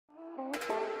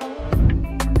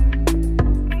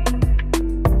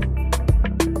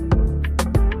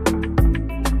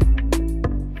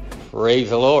Praise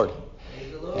the Lord.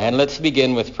 And let's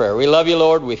begin with prayer. We love you,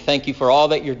 Lord. We thank you for all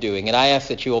that you're doing. And I ask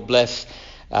that you will bless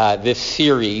this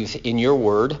series in your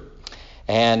word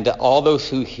and all those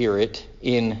who hear it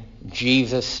in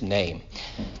Jesus' name.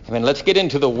 Amen. Let's get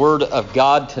into the word of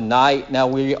God tonight. Now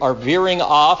we are veering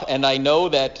off, and I know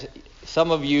that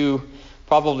some of you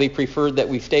probably preferred that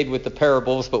we stayed with the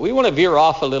parables, but we want to veer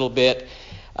off a little bit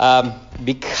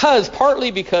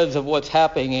partly because of what's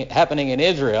happening in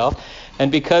Israel.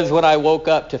 And because when I woke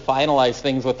up to finalize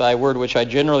things with thy word, which I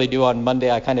generally do on Monday,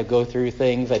 I kind of go through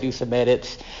things, I do some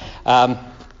edits, the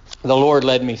Lord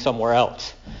led me somewhere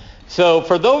else. So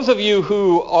for those of you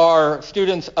who are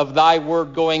students of thy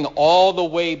word going all the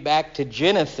way back to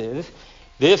Genesis,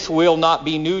 this will not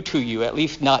be new to you, at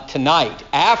least not tonight.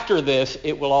 After this,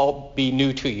 it will all be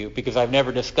new to you because I've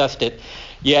never discussed it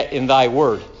yet in thy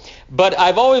word. But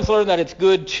I've always learned that it's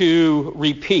good to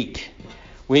repeat.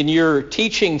 When you're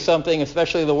teaching something,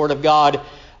 especially the Word of God,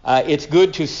 it's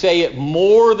good to say it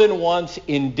more than once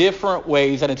in different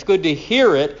ways, and it's good to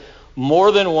hear it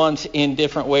more than once in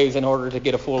different ways in order to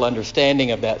get a full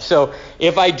understanding of that. So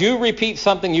if I do repeat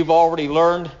something you've already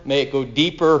learned, may it go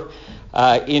deeper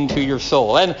into your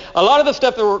soul. And a lot of the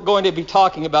stuff that we're going to be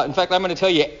talking about, in fact, I'm going to tell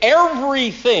you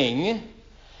everything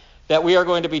that we are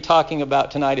going to be talking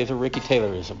about tonight is a Ricky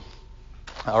Taylorism.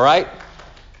 All right?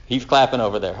 He's clapping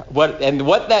over there. What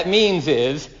that means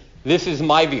is, this is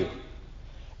my view.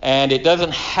 And it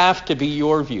doesn't have to be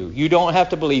your view. You don't have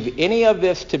to believe any of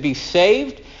this to be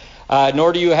saved,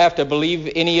 nor do you have to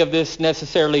believe any of this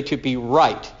necessarily to be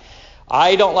right.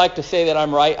 I don't like to say that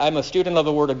I'm right. I'm a student of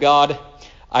the Word of God.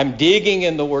 I'm digging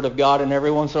in the Word of God, and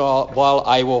every once in a while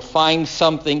I will find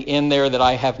something in there that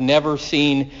I have never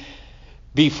seen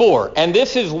before. And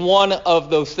this is one of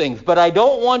those things. But I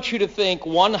don't want you to think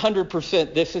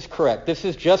 100% this is correct. This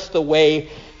is just the way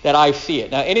that I see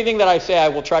it. Now, anything that I say I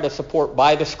will try to support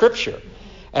by the Scripture.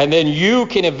 And then you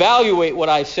can evaluate what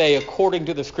I say according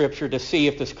to the Scripture to see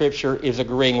if the Scripture is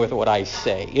agreeing with what I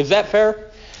say. Is that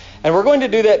fair? And we're going to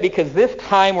do that because this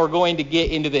time we're going to get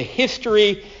into the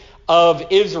history of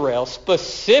Israel,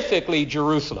 specifically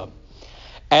Jerusalem.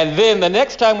 And then the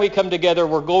next time we come together,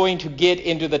 we're going to get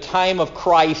into the time of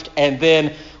Christ and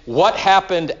then what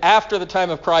happened after the time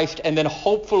of Christ and then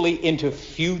hopefully into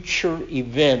future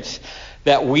events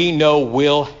that we know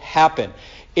will happen.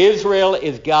 Israel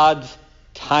is God's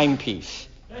timepiece.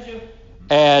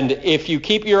 And if you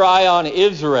keep your eye on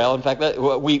Israel, in fact,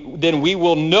 then we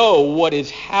will know what is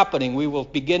happening. We will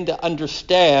begin to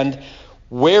understand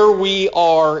where we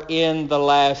are in the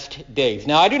last days.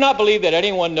 Now, I do not believe that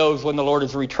anyone knows when the Lord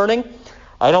is returning.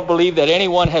 I don't believe that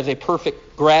anyone has a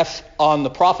perfect grasp on the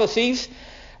prophecies.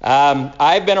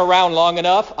 I've been around long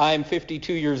enough. I'm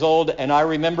 52 years old, and I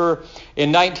remember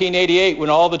in 1988 when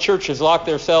all the churches locked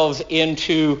themselves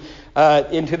into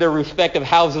their respective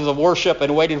houses of worship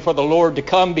and waited for the Lord to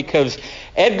come because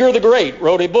Edgar the Great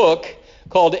wrote a book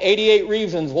called 88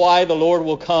 Reasons Why the Lord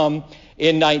Will Come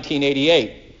in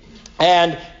 1988.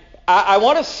 And I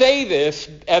want to say this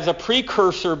as a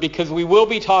precursor because we will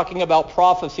be talking about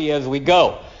prophecy as we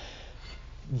go.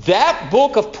 That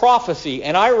book of prophecy,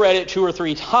 and I read it 2 or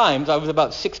 3 times. I was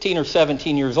about 16 or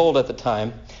 17 years old at the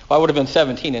time. Well, I would have been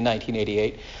 17 in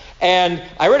 1988. And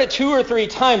I read it 2 or 3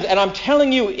 times, and I'm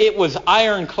telling you, it was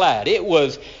ironclad. It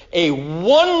was a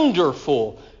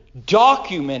wonderful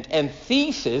document and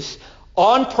thesis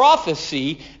on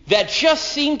prophecy that just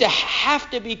seemed to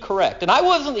have to be correct. And I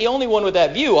wasn't the only one with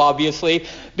that view, obviously,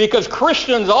 because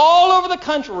Christians all over the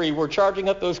country were charging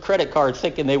up those credit cards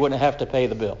thinking they wouldn't have to pay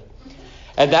the bill.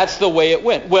 And that's the way it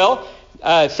went. Well,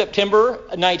 September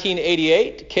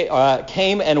 1988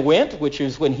 came and went, which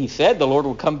is when he said the Lord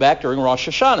would come back during Rosh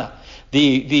Hashanah,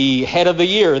 the head of the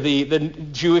year, the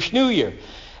Jewish New Year.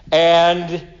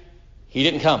 And he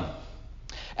didn't come.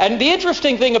 And the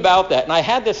interesting thing about that, and I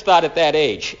had this thought at that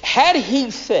age, had he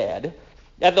said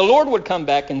that the Lord would come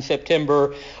back in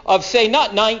September of, say,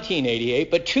 not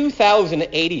 1988, but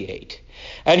 2088,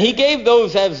 and he gave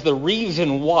those as the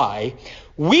reason why,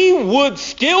 we would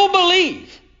still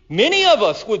believe, many of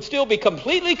us would still be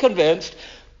completely convinced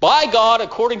by God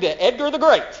according to Edgar the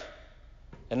Great.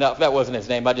 And that wasn't his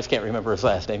name, I just can't remember his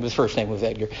last name. His first name was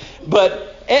Edgar.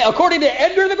 But according to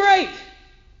Edgar the Great,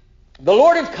 the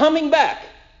Lord is coming back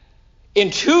in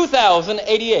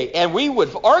 2088, and we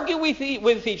would argue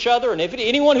with each other, and if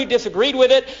anyone who disagreed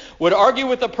with it would argue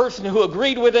with the person who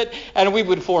agreed with it, and we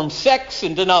would form sects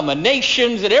and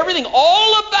denominations and everything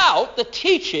all about the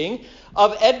teaching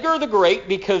of Edgar the Great,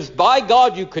 because by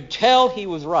God you could tell he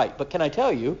was right. But can I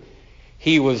tell you,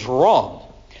 he was wrong.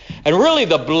 And really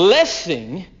the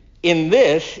blessing in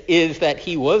this is that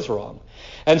he was wrong.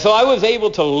 And so I was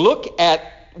able to look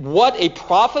at what a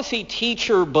prophecy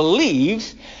teacher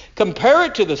believes, compare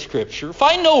it to the Scripture,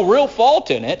 find no real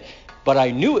fault in it, but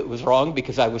I knew it was wrong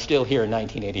because I was still here in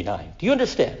 1989. Do you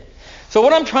understand? So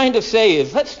what I'm trying to say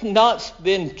is, let's not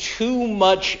spend too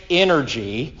much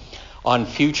energy on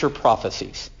future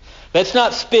prophecies. Let's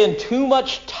not spend too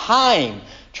much time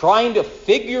trying to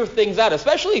figure things out,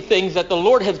 especially things that the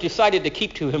Lord has decided to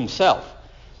keep to himself.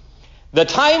 The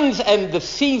times and the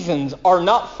seasons are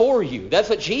not for you. That's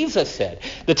what Jesus said.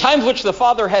 The times which the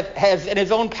Father has in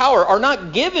his own power are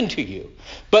not given to you.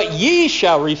 But ye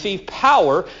shall receive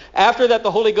power after that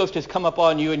the Holy Ghost has come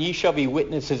upon you, and ye shall be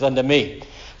witnesses unto me.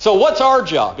 So what's our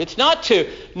job? It's not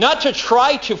to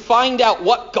try to find out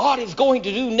what God is going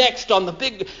to do next on the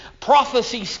big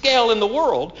prophecy scale in the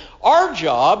world. Our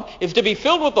job is to be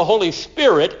filled with the Holy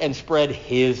Spirit and spread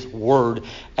his word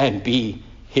and be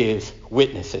his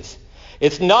witnesses.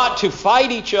 It's not to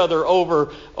fight each other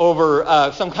over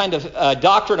some kind of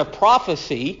doctrine of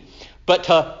prophecy, but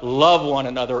to love one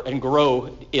another and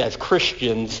grow as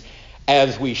Christians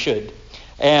as we should.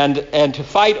 And to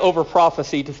fight over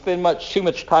prophecy, to spend too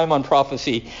much time on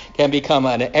prophecy, can become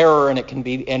an error, and it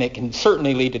can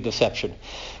certainly lead to deception.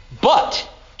 But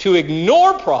to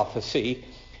ignore prophecy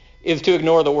is to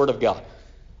ignore the Word of God.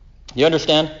 You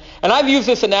understand? And I've used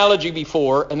this analogy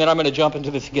before, and then I'm going to jump into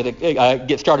this and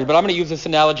get started. But I'm going to use this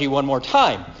analogy one more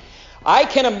time. I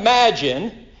can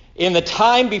imagine in the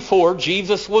time before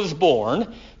Jesus was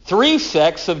born, 3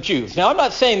 sects of Jews. Now, I'm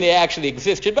not saying they actually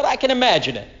existed, but I can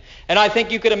imagine it. And I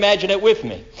think you could imagine it with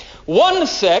me. One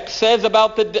sect says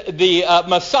about the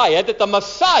Messiah, that the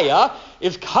Messiah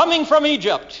is coming from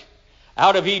Egypt.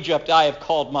 Out of Egypt I have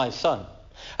called my son.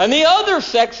 And the other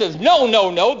sect says,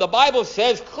 no. The Bible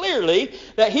says clearly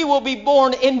that he will be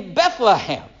born in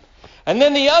Bethlehem. And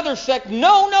then the other sect,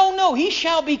 no. He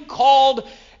shall be called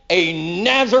a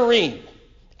Nazarene.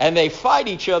 And they fight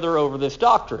each other over this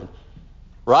doctrine.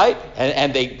 Right?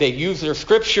 And they use their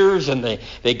scriptures, and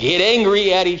they get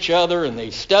angry at each other, and they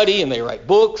study, and they write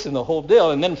books, and the whole deal.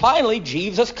 And then finally,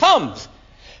 Jesus comes.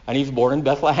 And he's born in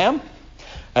Bethlehem.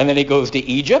 And then he goes to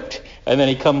Egypt. And then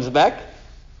he comes back.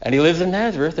 And he lives in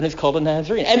Nazareth, and he's called a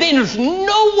Nazarene. And then there's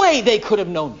no way they could have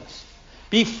known this.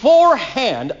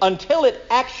 Beforehand, until it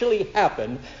actually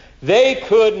happened, they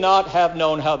could not have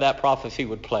known how that prophecy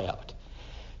would play out.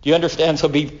 Do you understand? So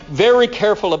be very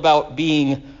careful about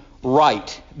being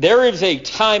right. There is a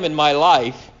time in my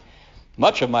life,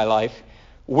 much of my life,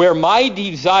 where my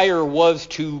desire was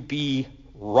to be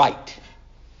right.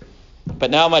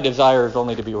 But now my desire is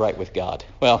only to be right with God.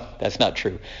 Well, that's not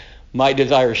true. My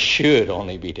desire should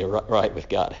only be to right with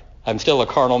God. I'm still a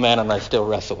carnal man, and I still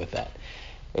wrestle with that.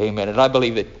 Amen. And I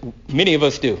believe that many of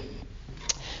us do.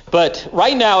 But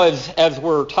right now, as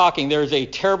we're talking, there's a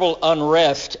terrible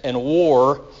unrest and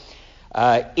war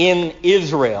in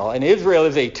Israel. And Israel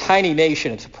is a tiny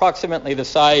nation. It's approximately the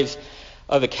size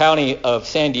of the county of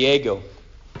San Diego.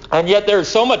 And yet there's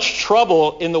so much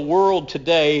trouble in the world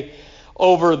today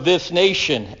over this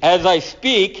nation. As I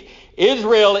speak,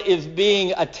 Israel is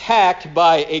being attacked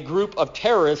by a group of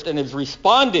terrorists and is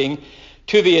responding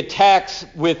to the attacks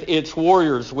with its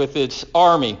warriors, with its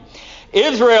army.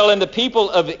 Israel and the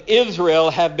people of Israel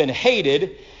have been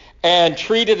hated and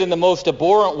treated in the most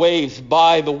abhorrent ways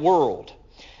by the world.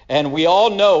 And we all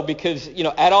know, because,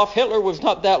 Adolf Hitler was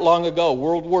not that long ago.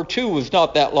 World War II was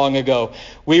not that long ago.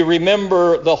 We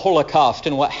remember the Holocaust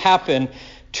and what happened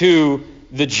to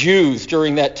the Jews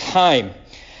during that time.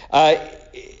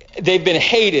 They've been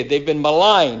hated, they've been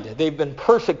maligned, they've been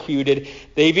persecuted,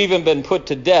 they've even been put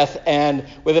to death, and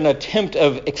with an attempt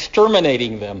of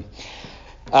exterminating them.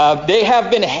 They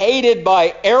have been hated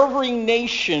by every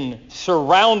nation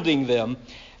surrounding them,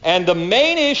 and the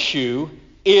main issue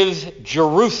is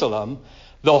Jerusalem,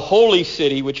 the holy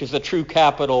city, which is the true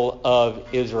capital of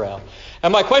Israel.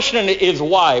 And my question is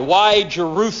why? Why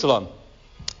Jerusalem?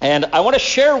 And I want to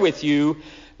share with you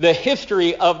the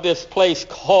history of this place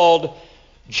called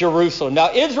Jerusalem.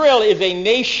 Now, Israel is a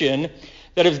nation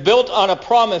that is built on a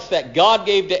promise that God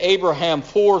gave to Abraham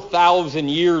 4,000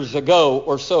 years ago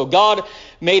or so. God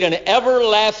made an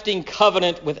everlasting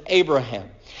covenant with Abraham.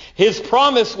 His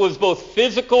promise was both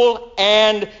physical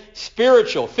and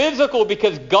spiritual. Physical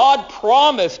because God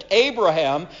promised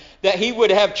Abraham that he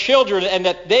would have children and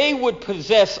that they would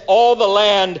possess all the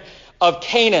land of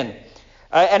Canaan.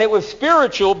 And it was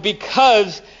spiritual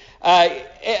because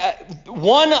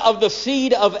one of the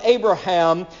seed of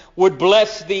Abraham would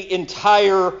bless the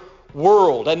entire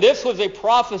world. And this was a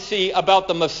prophecy about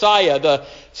the Messiah, the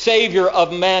Savior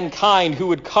of mankind, who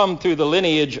would come through the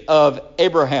lineage of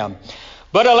Abraham.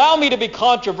 But allow me to be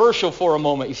controversial for a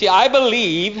moment. You see, I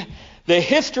believe The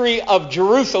history of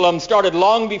Jerusalem started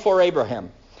long before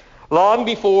Abraham, long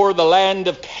before the land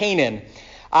of Canaan.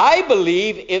 I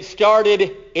believe it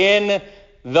started in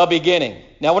the beginning.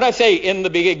 Now, when I say in the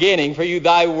beginning, for you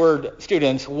thy word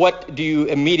students, what do you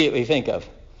immediately think of?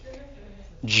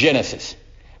 Genesis.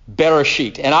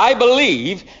 Bereshit. And I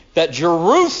believe that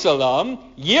Jerusalem,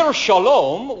 Yir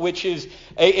Shalom, which is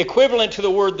equivalent to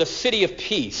the word the city of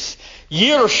peace,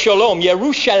 Yir Shalom,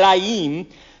 Yerushalayim,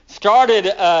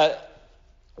 started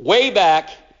way back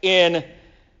in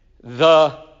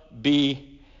the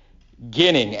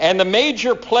beginning. And the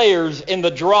major players in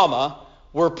the drama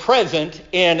were present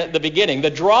in the beginning. The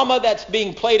drama that's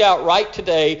being played out right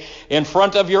today in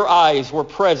front of your eyes were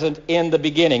present in the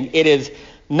beginning. It is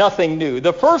nothing new.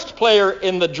 The first player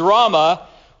in the drama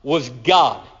was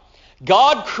God.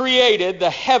 God created the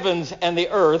heavens and the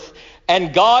earth,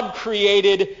 and God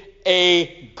created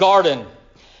a garden.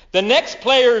 The next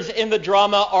players in the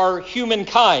drama are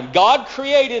humankind. God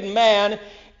created man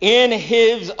in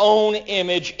his own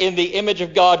image. In the image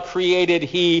of God created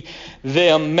he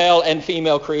them. Male and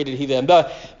female created he them.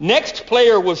 The next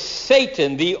player was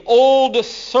Satan, the old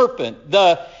serpent,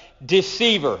 the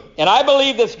deceiver. And I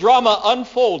believe this drama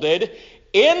unfolded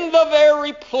in the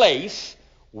very place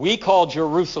we call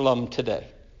Jerusalem today.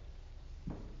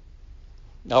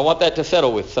 Now, I want that to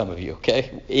settle with some of you,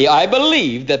 okay? I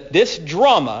believe that this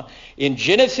drama in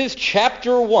Genesis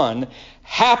chapter 1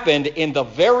 happened in the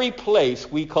very place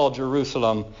we call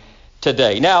Jerusalem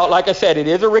today. Now, like I said, it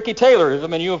is a Ricky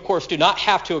Taylorism, and you, of course, do not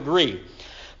have to agree.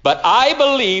 But I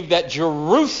believe that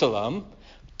Jerusalem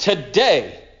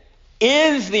today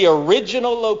is the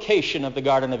original location of the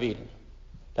Garden of Eden.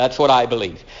 That's what I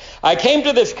believe. I came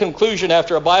to this conclusion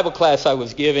after a Bible class I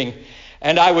was giving,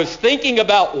 and I was thinking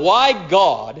about why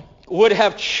God would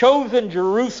have chosen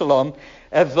Jerusalem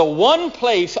as the one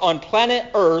place on planet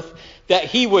Earth that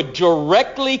he would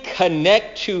directly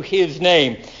connect to his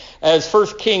name. As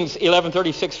 1 Kings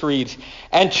 11:36 reads,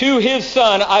 "And to his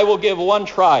son I will give one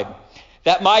tribe,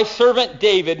 that my servant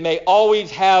David may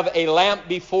always have a lamp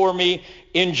before me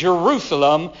in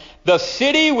Jerusalem, the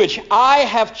city which I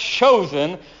have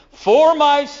chosen for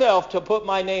myself to put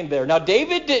my name there." Now,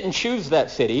 David didn't choose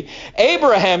that city.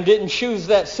 Abraham didn't choose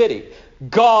that city.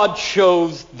 God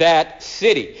chose that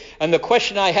city. And the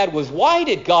question I had was, why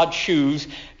did God choose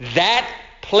that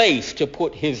place to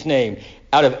put his name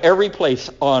out of every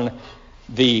place on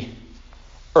the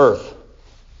earth?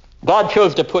 God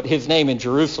chose to put his name in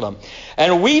Jerusalem.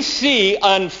 And we see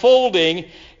unfolding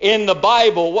in the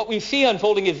Bible, what we see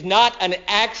unfolding is not an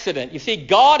accident. You see,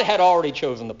 God had already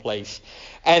chosen the place.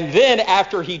 And then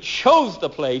after he chose the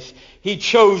place, he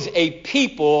chose a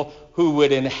people who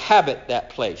would inhabit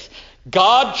that place.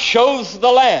 God chose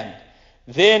the land.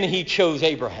 Then he chose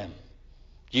Abraham.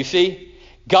 You see?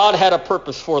 God had a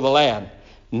purpose for the land,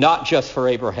 not just for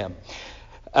Abraham.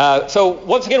 So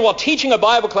once again, while teaching a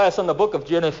Bible class on the book of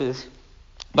Genesis,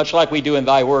 much like we do in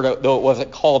Thy Word, though it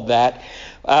wasn't called that,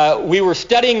 we were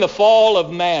studying the fall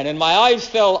of man, and my eyes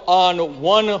fell on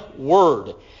one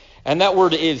word, and that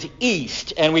word is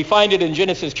east. And we find it in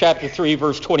Genesis chapter 3,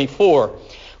 verse 24,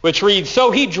 which reads, "So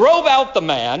he drove out the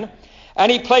man, and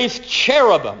he placed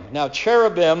cherubim." Now,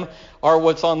 cherubim are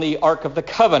what's on the Ark of the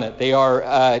Covenant. They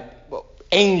are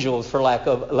angels, they're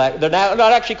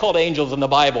not actually called angels in the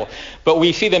Bible, but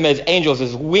we see them as angels,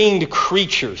 as winged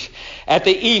creatures at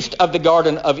the east of the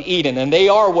Garden of Eden. And they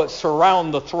are what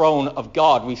surround the throne of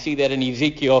God. We see that in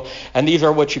Ezekiel, and these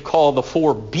are what you call the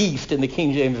four beasts in the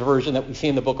King James Version that we see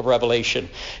in the book of Revelation.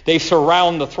 They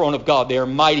surround the throne of God. They are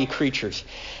mighty creatures.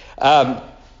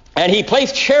 And he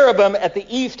placed cherubim at the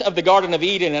east of the Garden of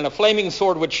Eden, and a flaming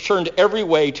sword which turned every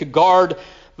way to guard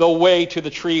the way to the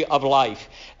tree of life.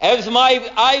 As my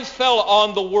eyes fell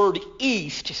on the word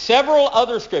east, several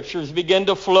other scriptures began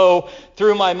to flow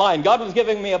through my mind. God was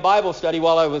giving me a Bible study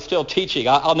while I was still teaching.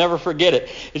 I'll never forget it.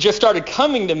 It just started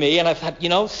coming to me, and I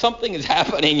thought, something is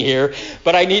happening here,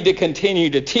 but I need to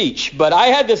continue to teach. But I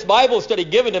had this Bible study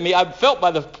given to me. I felt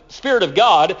by the Spirit of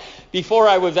God before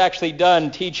I was actually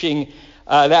done teaching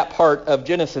that part of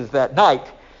Genesis that night.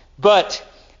 But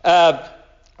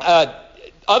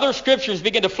other scriptures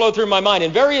begin to flow through my mind.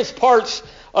 In various parts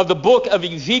of the book of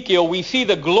Ezekiel, we see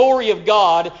the glory of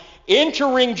God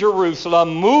entering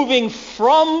Jerusalem, moving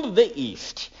from the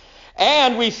east.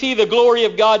 And we see the glory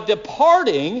of God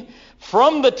departing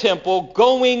from the temple,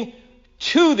 going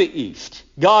to the east.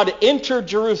 God entered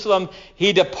Jerusalem.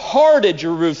 He departed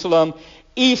Jerusalem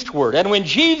eastward. And when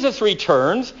Jesus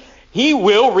returns, he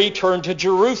will return to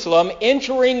Jerusalem,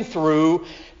 entering through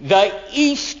the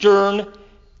eastern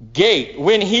gate.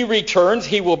 When he returns,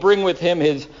 he will bring with him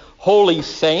his holy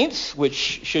saints, which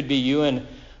should be you and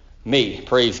me.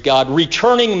 Praise God.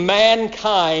 Returning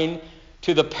mankind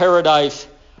to the paradise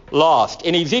lost.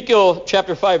 In Ezekiel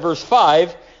chapter 5, verse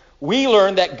 5, we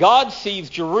learn that God sees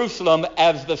Jerusalem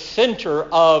as the center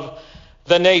of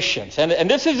the nations. And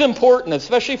this is important,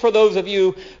 especially for those of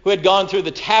you who had gone through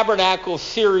the tabernacle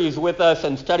series with us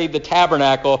and studied the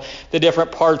tabernacle, the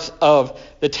different parts of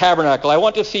the tabernacle. I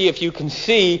want to see if you can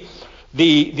see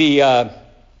the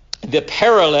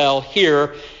parallel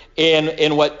here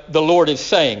in what the Lord is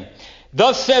saying.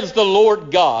 Thus says the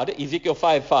Lord God, Ezekiel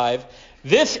 5:5,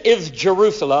 this is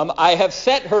Jerusalem. I have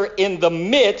set her in the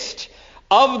midst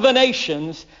of the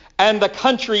nations and the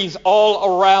countries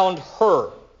all around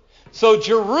her. So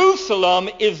Jerusalem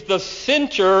is the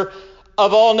center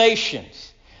of all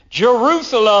nations.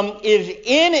 Jerusalem is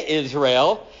in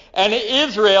Israel, and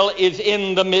Israel is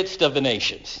in the midst of the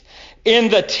nations. In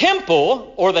the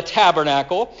temple, or the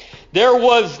tabernacle, there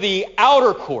was the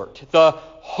outer court, the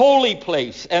holy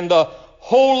place, and the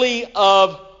holy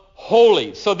of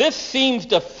holies. So this seems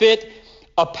to fit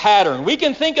a pattern. We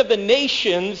can think of the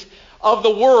nations of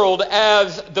the world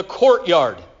as the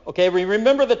courtyard. Okay,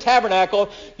 remember the tabernacle.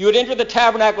 You would enter the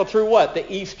tabernacle through what?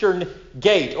 The eastern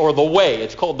gate, or the way.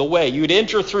 It's called the way. You would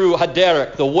enter through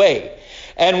Haderach, the way.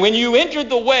 And when you entered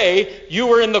the way, you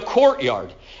were in the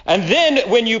courtyard. And then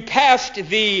when you passed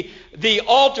the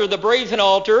altar, the brazen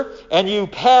altar, and you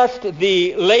passed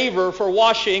the laver for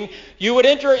washing, you would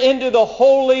enter into the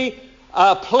holy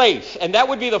place. And that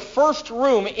would be the first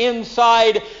room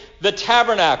inside the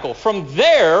tabernacle. From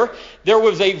there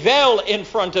was a veil in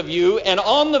front of you, and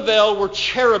on the veil were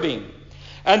cherubim.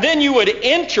 And then you would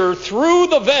enter through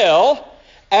the veil,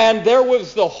 and there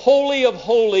was the Holy of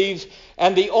Holies,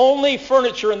 and the only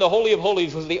furniture in the Holy of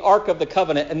Holies was the Ark of the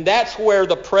Covenant, and that's where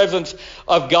the presence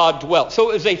of God dwelt. So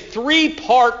it was a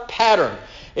three-part pattern.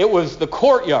 It was the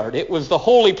courtyard, it was the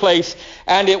holy place,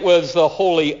 and it was the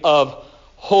Holy of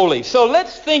Holies. So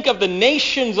let's think of the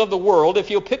nations of the world. If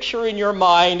you'll picture in your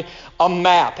mind a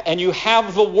map, and you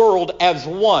have the world as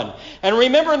one. And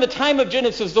remember, in the time of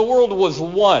Genesis, the world was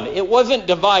one. It wasn't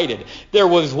divided. There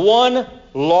was one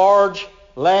large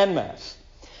landmass.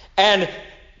 And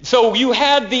so you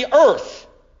had the earth.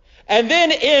 And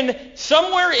then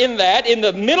somewhere in that, in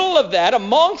the middle of that,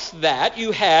 amongst that,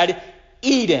 you had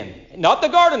Eden. Not the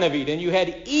Garden of Eden. You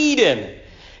had Eden.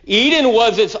 Eden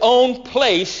was its own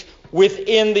place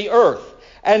within the earth.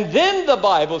 And then the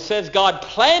Bible says God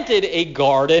planted a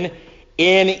garden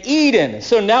in Eden.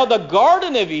 So now the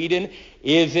Garden of Eden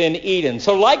is in Eden.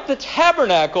 So like the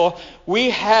tabernacle,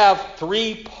 we have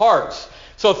three parts.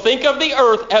 So think of the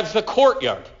earth as the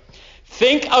courtyard.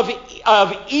 Think of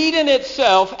Eden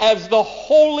itself as the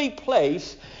holy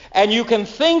place. And you can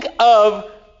think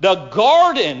of the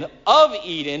Garden of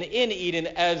Eden in Eden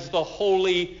as the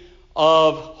Holy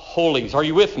of Holies. Are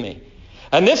you with me?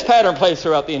 And this pattern plays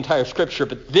throughout the entire Scripture,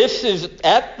 but this is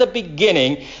at the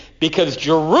beginning because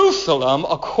Jerusalem,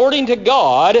 according to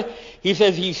God, he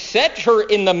says he set her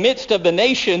in the midst of the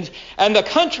nations and the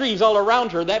countries all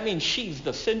around her. That means she's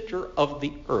the center of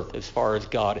the earth as far as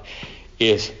God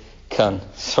is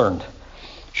concerned.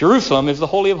 Jerusalem is the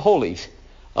Holy of Holies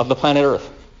of the planet Earth.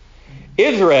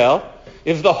 Israel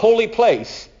is the holy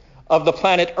place of the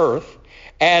planet Earth,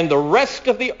 and the rest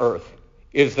of the earth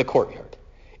is the courtyard.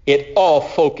 It all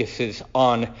focuses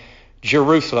on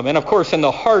Jerusalem. And of course, in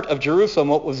the heart of Jerusalem,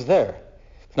 what was there?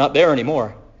 It's not there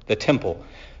anymore. The temple,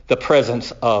 the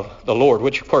presence of the Lord,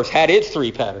 which of course had its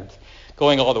three patterns,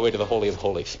 going all the way to the Holy of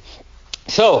Holies.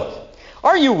 So,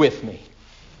 are you with me?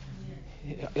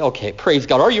 Okay, praise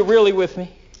God. Are you really with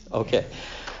me? Okay.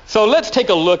 So let's take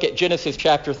a look at Genesis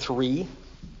chapter 3,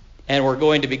 and we're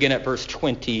going to begin at verse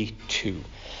 22.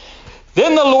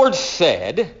 Then the Lord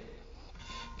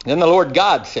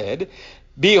God said,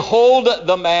 behold,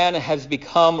 the man has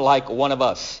become like one of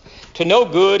us, to know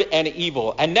good and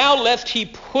evil. And now lest he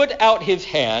put out his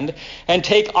hand and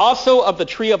take also of the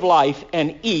tree of life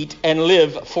and eat and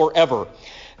live forever.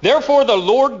 Therefore the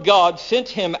Lord God sent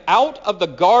him out of the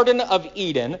Garden of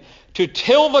Eden to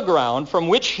till the ground from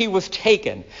which he was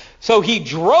taken. So he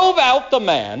drove out the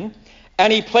man,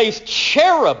 and he placed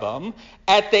cherubim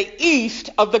at the east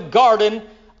of the Garden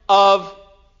of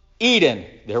Eden.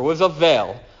 There was a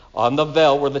veil. On the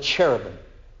veil were the cherubim.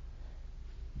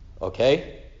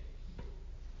 Okay?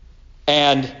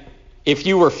 And if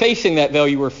you were facing that veil,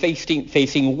 you were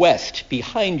facing west.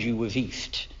 Behind you was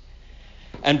east.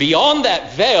 And beyond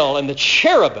that veil and the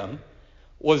cherubim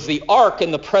was the ark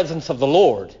in the presence of the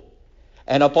Lord.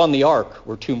 And up on the ark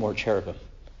were two more cherubim.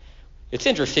 It's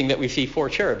interesting that we see four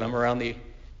cherubim around the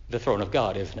throne of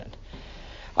God, isn't it?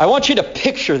 I want you to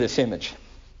picture this image.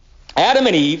 Adam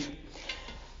and Eve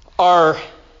are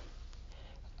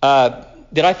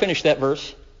Did I finish that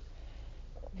verse?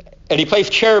 And he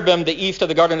placed cherubim the east of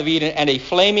the Garden of Eden, and a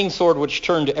flaming sword which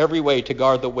turned every way to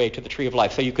guard the way to the tree of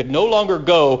life. So you could no longer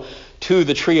go to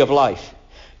the tree of life.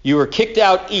 You were kicked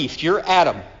out east. You're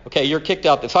Adam. Okay, you're kicked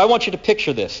out there. So I want you to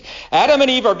picture this. Adam and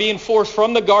Eve are being forced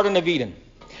from the Garden of Eden.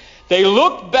 They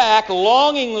look back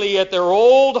longingly at their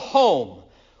old home.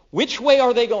 Which way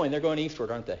are they going? They're going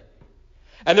eastward, aren't they?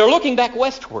 And they're looking back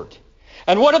westward.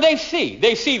 And what do they see?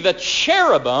 They see the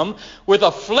cherubim with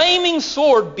a flaming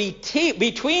sword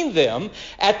between them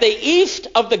at the east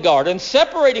of the garden,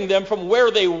 separating them from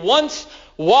where they once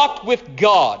walked with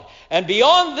God. And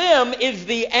beyond them is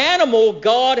the animal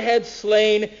God had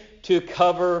slain to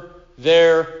cover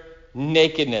their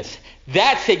nakedness.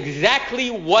 That's exactly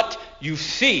what you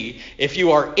see if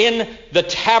you are in the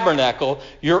tabernacle.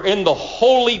 You're in the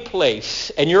holy place,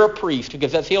 and you're a priest,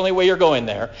 because that's the only way you're going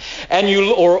there, and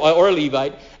or a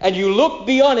Levite, and you look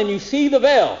beyond and you see the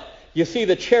veil. You see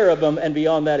the cherubim, and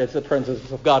beyond that is the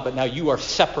presence of God. But now you are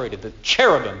separated. The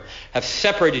cherubim have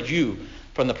separated you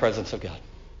from the presence of God.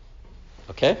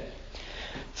 Okay?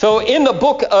 So in the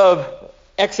book of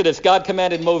Exodus, God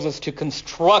commanded Moses to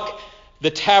construct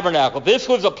the tabernacle. This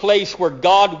was a place where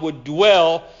God would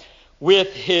dwell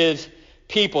with his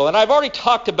people. And I've already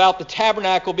talked about the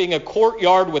tabernacle being a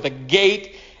courtyard with a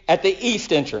gate at the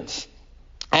east entrance,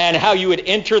 and how you would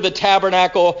enter the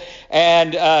tabernacle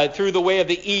and through the way of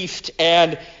the east,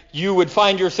 and you would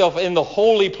find yourself in the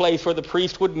holy place where the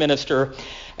priest would minister,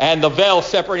 and the veil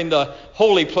separating the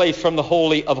holy place from the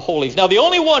Holy of Holies. Now, the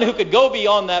only one who could go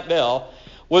beyond that veil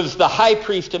was the high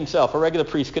priest himself. A regular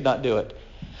priest could not do it.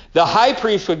 The high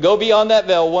priest would go beyond that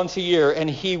veil once a year, and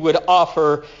he would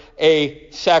offer a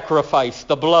sacrifice,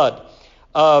 the blood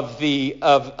of the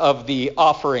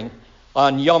offering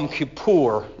on Yom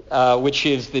Kippur, which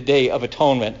is the Day of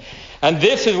Atonement. And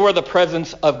this is where the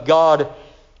presence of God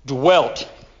dwelt.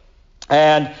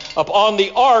 And upon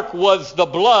the ark was the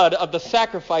blood of the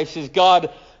sacrifices God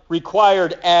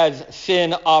required as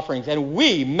sin offerings. And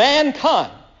we,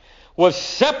 mankind, was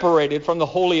separated from the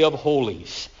Holy of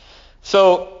Holies.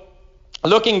 So,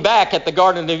 looking back at the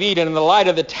Garden of Eden in the light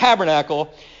of the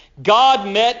tabernacle, God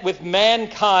met with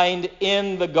mankind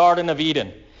in the Garden of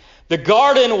Eden. The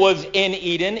garden was in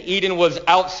Eden. Eden was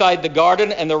outside the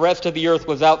garden, and the rest of the earth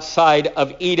was outside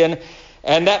of Eden.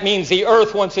 And that means the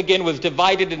earth, once again, was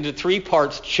divided into three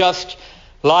parts, just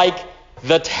like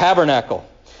the tabernacle.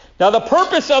 Now, the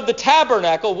purpose of the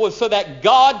tabernacle was so that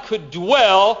God could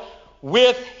dwell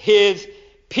with his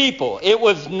people. It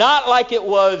was not like it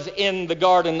was in the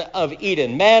Garden of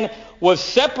Eden. Man was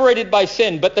separated by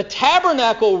sin, but the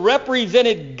tabernacle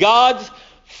represented God's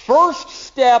first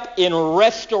step in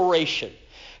restoration,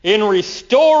 in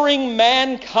restoring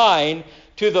mankind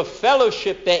to the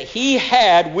fellowship that he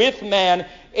had with man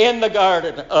in the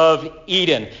Garden of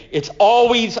Eden. It's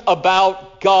always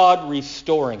about God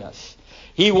restoring us.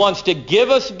 He wants to give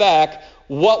us back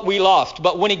what we lost.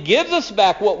 But when he gives us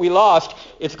back what we lost,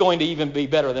 it's going to even be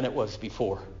better than it was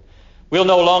before. We'll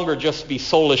no longer just be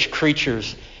soulish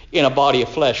creatures in a body of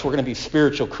flesh. We're going to be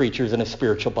spiritual creatures in a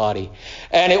spiritual body.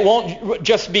 And it won't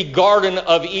just be Garden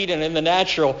of Eden in the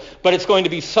natural, but it's going to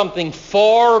be something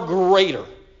far greater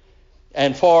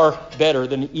and far better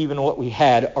than even what we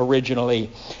had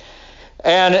originally.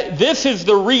 And this is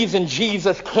the reason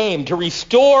Jesus came, to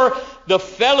restore the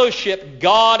fellowship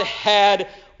God had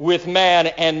with man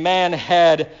and man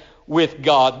had with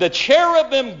God. The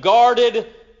cherubim guarded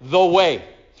the way.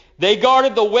 They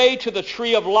guarded the way to the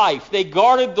tree of life. They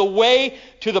guarded the way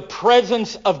to the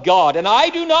presence of God. And I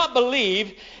do not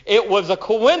believe it was a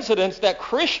coincidence that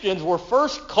Christians were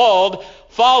first called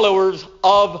followers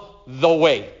of the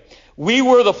way. We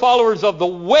were the followers of the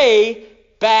way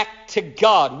back to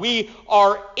God. We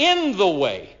are in the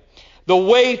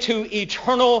way to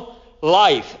eternal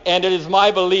life. And it is my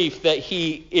belief that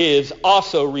he is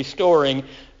also restoring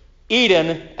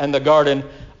Eden and the Garden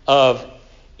of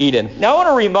Eden. Now I want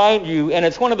to remind you, and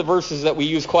it's one of the verses that we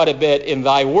use quite a bit in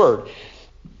Thy Word.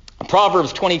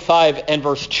 Proverbs 25 and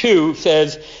verse 2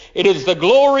 says, "It is the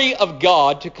glory of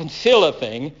God to conceal a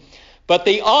thing, but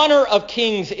the honor of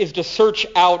kings is to search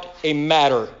out a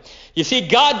matter." You see,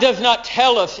 God does not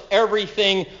tell us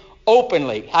everything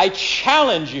openly. I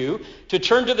challenge you to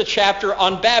turn to the chapter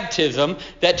on baptism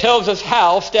that tells us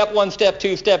how, step 1, step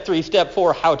 2, step 3, step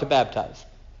 4, how to baptize.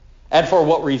 And for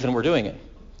what reason we're doing it.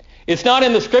 It's not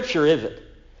in the scripture, is it?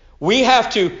 We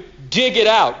have to dig it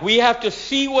out. We have to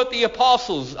see what the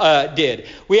apostles did.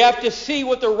 We have to see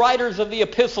what the writers of the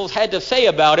epistles had to say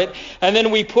about it, and then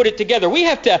we put it together. We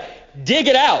have to dig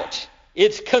it out.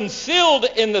 It's concealed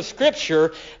in the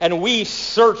scripture, and we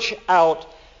search out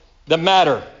the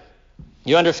matter.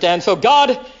 You understand? So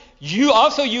God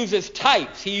also uses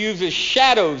types. He uses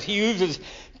shadows. He uses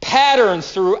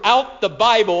patterns throughout the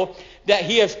Bible that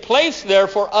he has placed there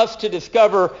for us to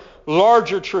discover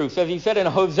larger truths. As he said in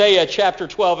Hosea chapter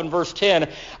 12 and verse 10,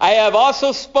 I have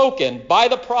also spoken by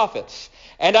the prophets,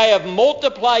 and I have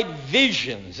multiplied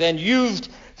visions and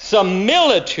used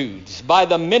similitudes by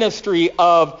the ministry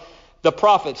of the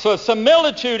prophets. So a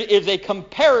similitude is a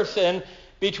comparison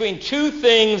between two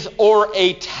things or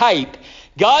a type.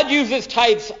 God uses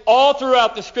types all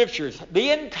throughout the scriptures. The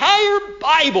entire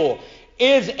Bible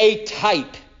is a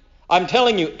type. I'm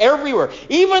telling you, everywhere.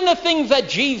 Even the things that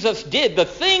Jesus did, the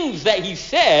things that he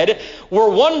said were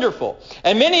wonderful.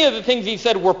 And many of the things he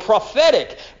said were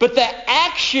prophetic. But the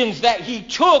actions that he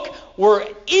took were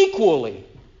equally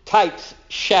types,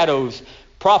 shadows,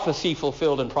 prophecy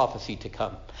fulfilled and prophecy to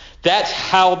come. That's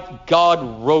how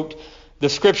God wrote the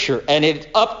scripture. And it's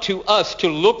up to us to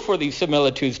look for these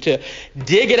similitudes, to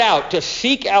dig it out, to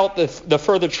seek out the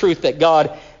further truth that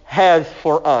God has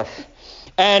for us.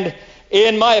 And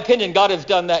in my opinion, God has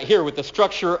done that here with the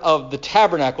structure of the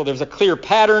tabernacle. There's a clear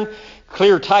pattern,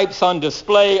 clear types on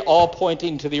display, all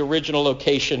pointing to the original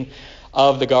location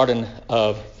of the Garden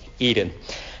of Eden.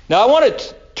 Now I want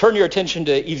to turn your attention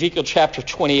to Ezekiel chapter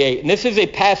 28. And this is a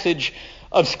passage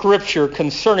of scripture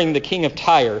concerning the king of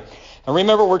Tyre. And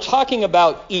remember, we're talking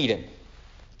about Eden.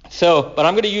 But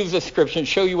I'm going to use this scripture and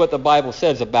show you what the Bible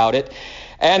says about it.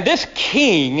 And this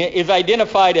king is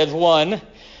identified as one,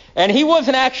 and he was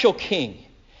an actual king.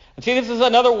 And see, this is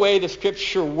another way the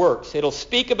scripture works. It'll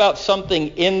speak about something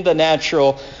in the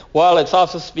natural while it's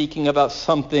also speaking about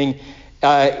something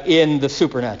in the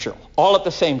supernatural, all at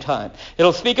the same time.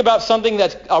 It'll speak about something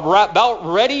that's about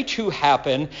ready to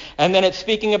happen, and then it's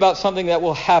speaking about something that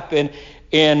will happen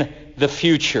in the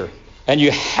future. And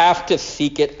you have to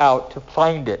seek it out to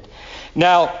find it.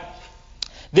 Now,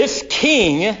 this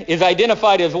king is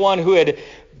identified as one who had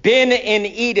been in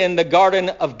Eden, the garden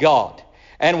of God,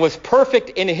 and was perfect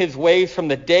in his ways from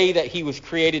the day that he was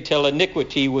created till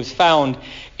iniquity was found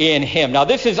in him. Now,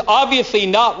 this is obviously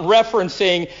not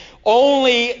referencing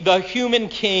only the human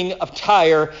king of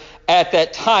Tyre at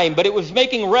that time, but it was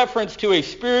making reference to a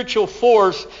spiritual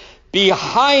force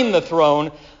behind the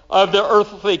throne of the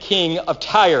earthly king of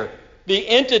Tyre, the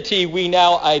entity we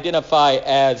now identify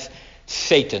as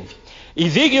Satan.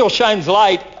 Ezekiel shines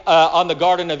light on the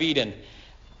Garden of Eden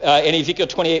in Ezekiel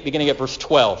 28, beginning at verse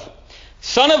 12.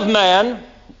 Son of man,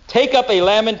 take up a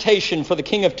lamentation for the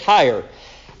king of Tyre,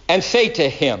 and say to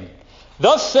him,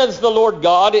 thus says the Lord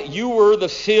God, you were the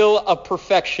seal of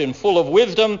perfection, full of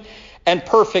wisdom and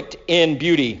perfect in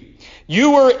beauty.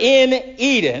 You were in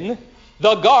Eden,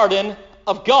 the garden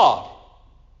of God.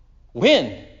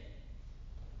 When?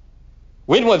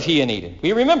 When was he in Eden?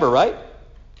 We remember, right?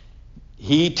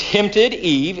 He tempted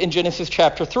Eve in Genesis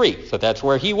chapter 3. So that's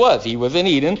where he was. He was in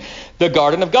Eden, the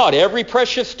garden of God. Every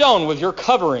precious stone was your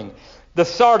covering. The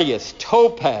sardius,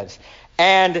 topaz,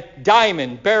 and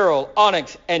diamond, beryl,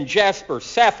 onyx, and jasper,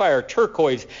 sapphire,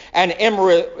 turquoise, and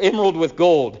emerald with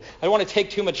gold. I don't want to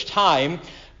take too much time,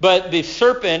 but the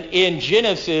serpent in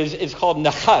Genesis is called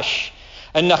Nachash.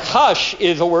 And Nachash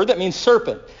is a word that means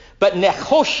serpent. But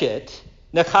Nechoshet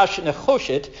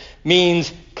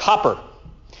means copper.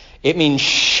 It means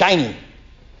shiny.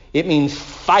 It means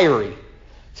fiery.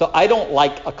 So I don't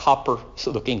like a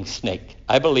copper-looking snake.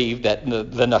 I believe that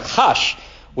the Nachash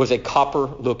was a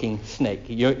copper-looking snake.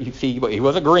 You see, he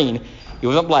wasn't green. He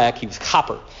wasn't black. He was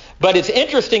copper. But it's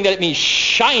interesting that it means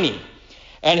shiny.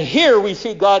 And here we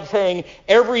see God saying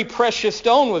every precious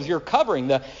stone was your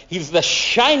covering. He's the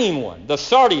shining one, the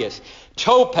sardius,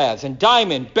 topaz, and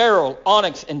diamond, beryl,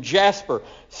 onyx, and jasper,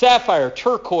 sapphire,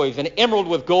 turquoise, and emerald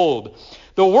with gold.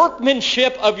 The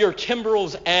workmanship of your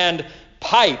timbrels and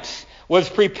pipes was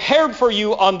prepared for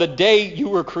you on the day you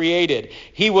were created.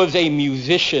 He was a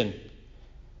musician.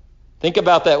 Think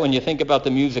about that when you think about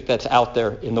the music that's out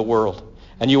there in the world.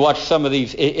 And you watch some of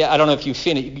these, I don't know if you've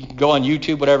seen it, you can go on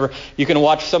YouTube, whatever, you can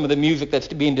watch some of the music that's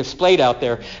being displayed out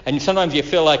there, and sometimes you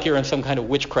feel like you're in some kind of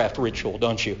witchcraft ritual,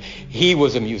 don't you? He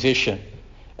was a musician,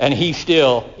 and he's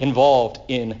still involved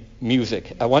in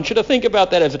music. I want you to think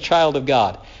about that as a child of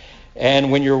God.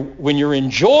 And when you're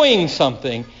enjoying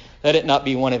something, let it not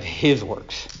be one of his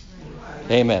works.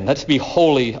 Amen. Let's be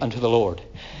holy unto the Lord.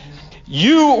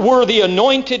 You were the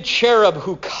anointed cherub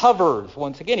who covers.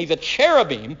 Once again, he's a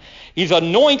cherubim. He's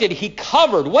anointed. He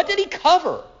covered. What did he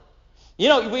cover? You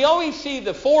know, we always see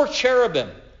the 4 cherubim.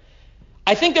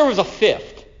 I think there was a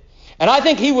 5th. And I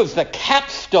think he was the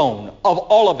capstone of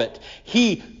all of it.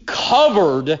 He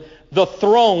covered the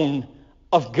throne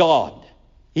of God.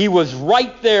 He was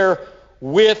right there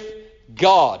with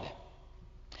God.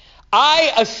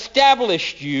 I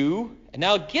established you, and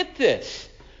now get this,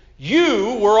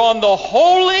 you were on the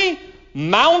holy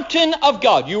mountain of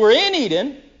God. You were in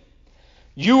Eden.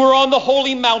 You were on the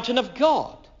holy mountain of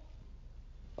God.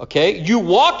 Okay? You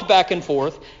walked back and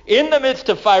forth in the midst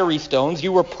of fiery stones.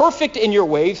 You were perfect in your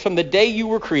ways from the day you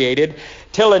were created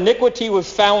till iniquity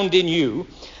was found in you.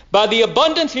 By the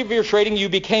abundance of your trading, you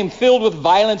became filled with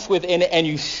violence within, and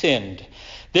you sinned.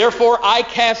 Therefore, I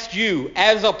cast you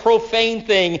as a profane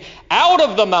thing out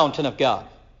of the mountain of God.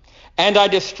 And I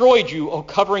destroyed you, O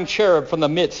covering cherub, from the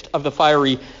midst of the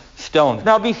fiery stones.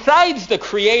 Now, besides the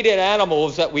created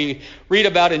animals that we read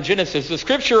about in Genesis, the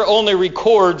scripture only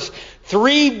records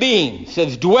 3 beings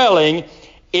as dwelling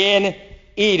in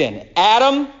Eden: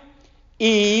 Adam,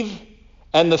 Eve,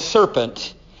 and the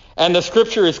serpent. And the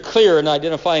scripture is clear in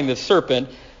identifying the serpent.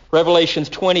 Revelations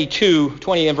 20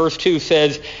 and verse 2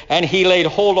 says, and he laid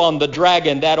hold on the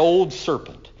dragon, that old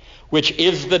serpent, which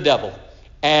is the devil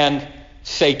and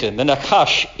Satan. The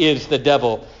Nachash is the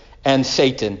devil and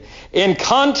Satan. In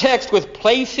context with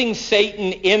placing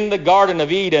Satan in the Garden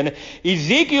of Eden,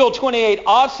 Ezekiel 28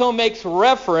 also makes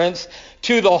reference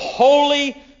to the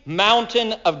holy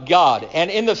mountain of God. And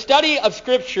in the study of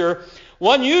Scripture,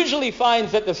 one usually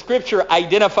finds that the Scripture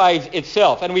identifies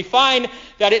itself. And we find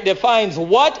that it defines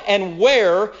what and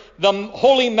where the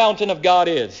holy mountain of God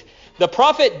is. The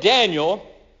prophet Daniel,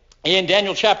 in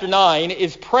Daniel chapter 9,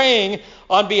 is praying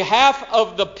on behalf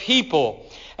of the people.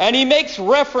 And he makes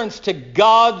reference to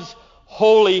God's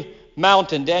holy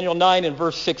mountain. Daniel 9 and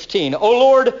verse 16. O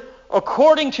Lord,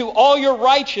 according to all your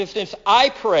righteousness, I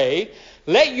pray,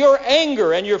 let your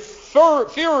anger and your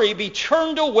fury be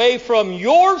turned away from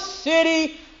your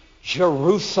city,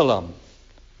 Jerusalem,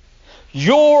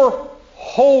 your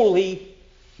holy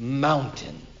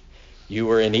mountain. You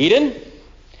were in Eden.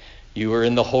 You were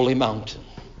in the holy mountain.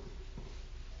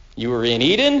 You were in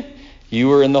Eden. You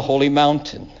were in the holy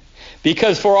mountain.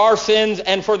 Because for our sins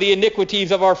and for the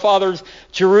iniquities of our fathers,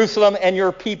 Jerusalem and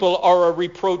your people are a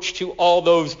reproach to all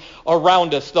those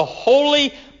around us. The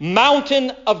holy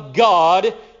mountain of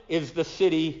God is the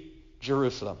city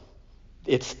Jerusalem.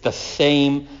 It's the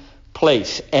same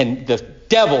place. And the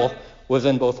devil was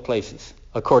in both places,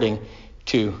 according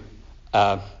to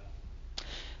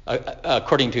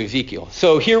Ezekiel.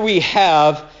 So here we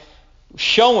have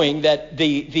showing that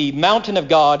the mountain of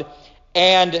God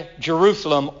and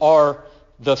Jerusalem are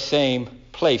the same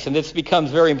place. And this becomes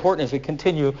very important as we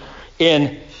continue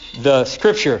in the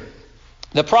scripture.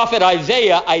 The prophet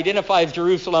Isaiah identifies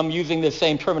Jerusalem using this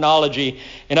same terminology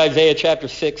in Isaiah chapter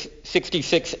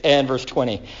 66 and verse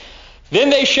 20. Then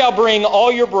they shall bring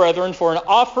all your brethren for an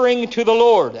offering to the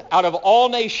Lord out of all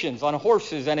nations, on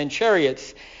horses and in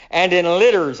chariots and in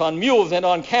litters, on mules and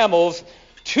on camels,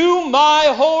 to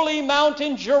my holy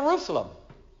mountain Jerusalem,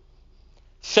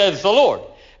 says the Lord,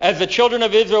 as the children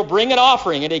of Israel bring an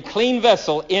offering in a clean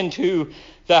vessel into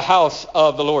the house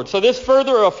of the Lord. So this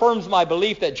further affirms my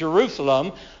belief that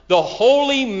Jerusalem, the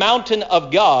holy mountain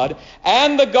of God,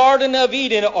 and the Garden of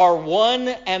Eden are one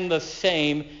and the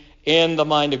same in the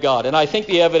mind of God. And I think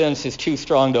the evidence is too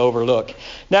strong to overlook.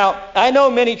 Now, I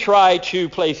know many try to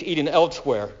place Eden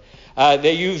elsewhere.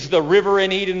 They use the river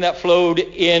in Eden that flowed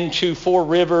into 4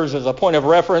 rivers as a point of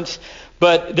reference,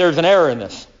 but there's an error in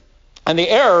this. And the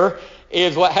error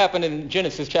is what happened in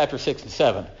Genesis chapter 6 and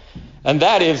 7. And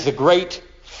that is the great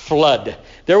flood.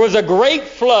 There was a great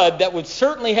flood that would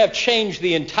certainly have changed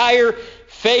the entire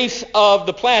face of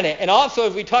the planet. And also,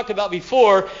 as we talked about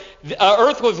before,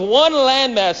 Earth was one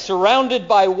landmass surrounded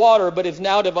by water, but is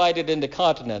now divided into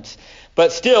continents.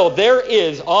 But still, there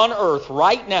is on Earth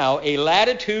right now a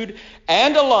latitude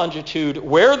and a longitude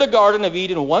where the Garden of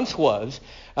Eden once was,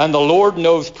 and the Lord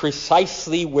knows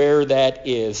precisely where that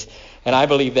is. And I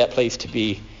believe that place to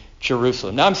be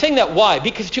Jerusalem. Now, I'm saying that why?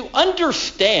 Because to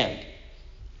understand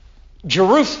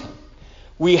Jerusalem,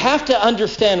 we have to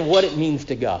understand what it means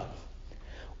to God.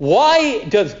 Why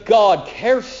does God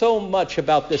care so much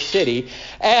about this city?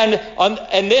 And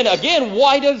then again,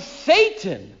 why does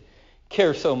Satan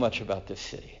care so much about this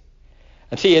city?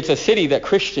 And see, it's a city that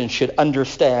Christians should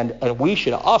understand, and we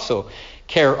should also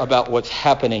care about what's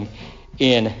happening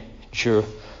in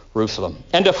Jerusalem.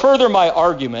 And to further my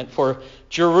argument for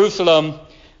Jerusalem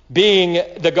being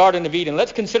the Garden of Eden,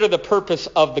 let's consider the purpose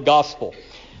of the gospel,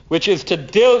 which is to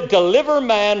deliver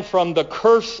man from the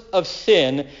curse of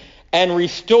sin and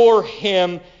restore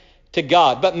him to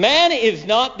God. But man is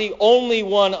not the only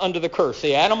one under the curse.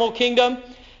 The animal kingdom,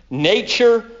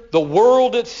 nature, the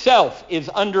world itself is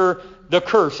under the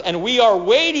curse. And we are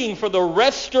waiting for the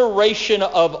restoration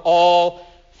of all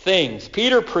things.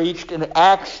 Peter preached in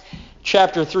Acts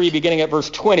chapter 3, beginning at verse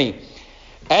 20.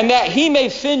 and that he may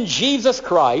send Jesus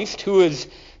Christ, who is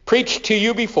preached to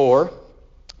you before,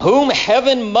 whom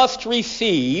heaven must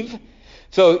receive.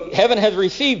 So heaven has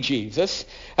received Jesus,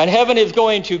 and heaven is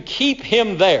going to keep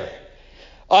him there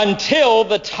until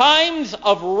the times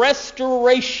of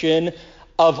restoration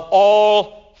of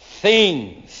all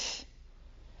things,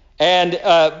 and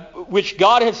which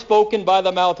God has spoken by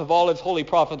the mouth of all his holy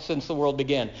prophets since the world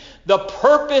began. The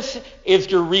purpose is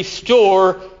to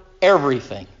restore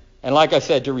everything. And like I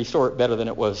said, to restore it better than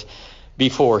it was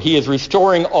before. He is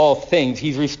restoring all things.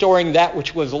 He's restoring that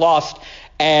which was lost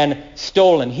and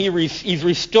stolen. He's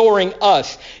restoring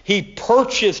us. He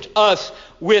purchased us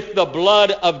with the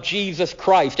blood of Jesus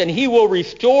Christ. And he will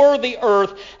restore the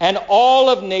earth and all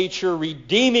of nature,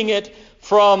 redeeming it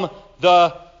from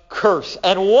the curse.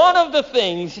 And one of the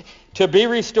things to be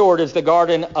restored is the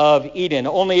Garden of Eden.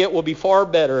 Only it will be far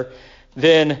better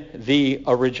than the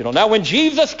original. Now, when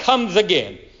Jesus comes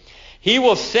again, he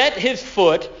will set his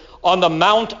foot on the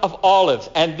Mount of Olives.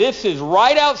 And this is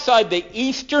right outside the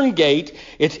eastern gate.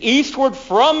 It's eastward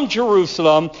from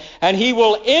Jerusalem. And he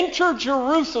will enter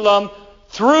Jerusalem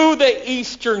through the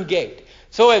eastern gate.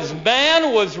 So as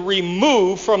man was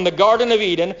removed from the Garden of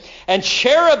Eden, and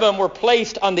cherubim were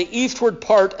placed on the eastward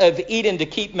part of Eden to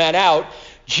keep man out,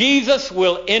 Jesus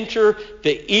will enter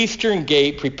the eastern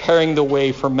gate, preparing the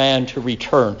way for man to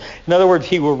return. In other words,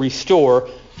 he will restore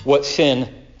what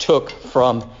sin took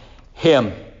from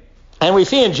him. And we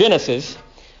see in Genesis,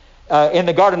 in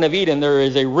the Garden of Eden, there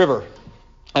is a river,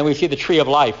 and we see the tree of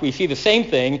life. We see the same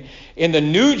thing in the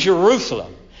New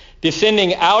Jerusalem,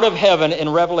 descending out of heaven in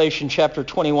Revelation chapter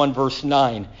 21, verse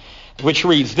 9, which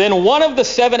reads, "Then one of the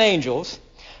 7 angels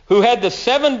who had the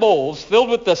 7 bowls filled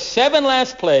with the 7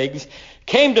 last plagues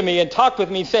came to me and talked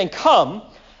with me, saying, 'Come,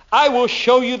 I will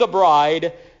show you the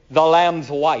bride, the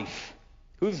Lamb's wife.'"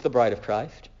 Who's the bride of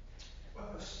Christ?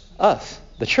 Us,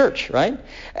 the church, right?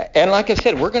 And like I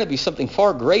said, we're going to be something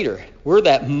far greater. We're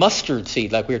that mustard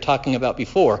seed, like we were talking about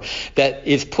before, that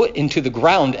is put into the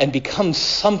ground and becomes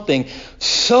something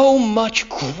so much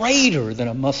greater than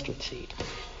a mustard seed.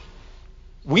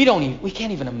 We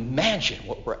can't even imagine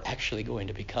what we're actually going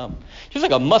to become. Just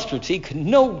like a mustard seed could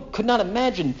not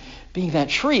imagine being that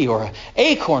tree, or an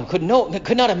acorn could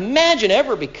not imagine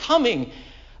ever becoming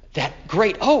that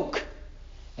great oak.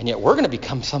 And yet we're going to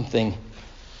become something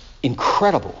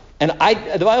incredible. And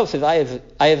the Bible says,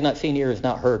 I have not seen, ear has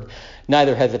not heard,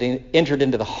 neither has it entered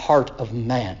into the heart of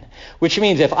man. Which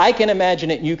means if I can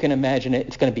imagine it and you can imagine it,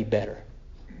 it's going to be better.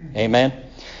 Amen?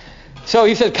 So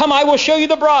he says, "Come, I will show you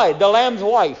the bride, the Lamb's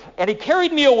wife." And he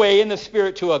carried me away in the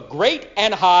Spirit to a great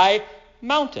and high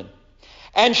mountain,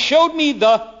 and showed me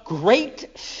the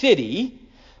great city,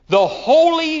 the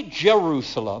holy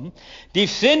Jerusalem,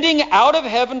 descending out of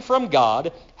heaven from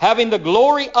God, having the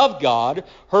glory of God.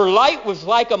 Her light was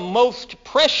like a most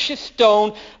precious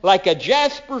stone, like a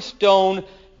jasper stone,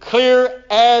 clear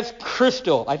as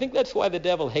crystal. I think that's why the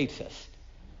devil hates us.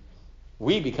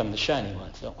 We become the shiny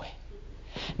ones, don't we?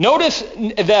 Notice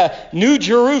the New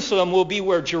Jerusalem will be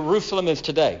where Jerusalem is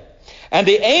today. And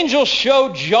the angel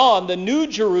showed John the New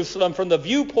Jerusalem from the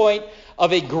viewpoint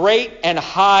of a great and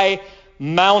high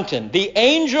mountain. The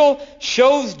angel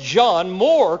shows John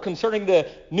more concerning the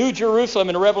New Jerusalem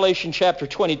in Revelation chapter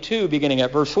 22, beginning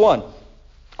at verse 1.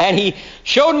 "And he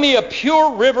showed me a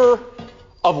pure river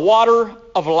of water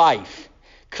of life,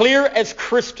 clear as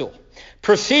crystal,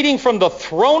 proceeding from the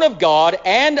throne of God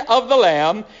and of the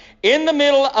Lamb. In the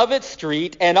middle of its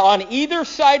street, and on either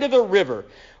side of the river,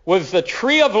 was the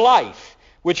tree of life,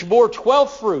 which bore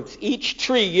 12 fruits, each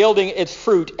tree yielding its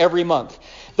fruit every month.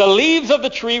 The leaves of the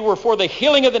tree were for the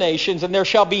healing of the nations, and there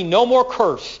shall be no more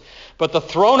curse, but the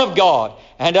throne of God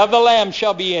and of the Lamb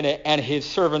shall be in it, and his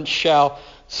servants shall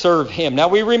serve him." Now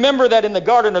we remember that in the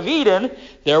Garden of Eden,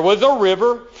 there was a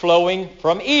river flowing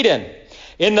from Eden.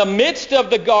 In the midst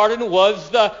of the garden was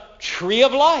the tree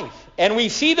of life. And we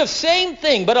see the same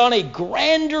thing, but on a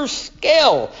grander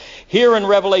scale here in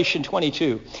Revelation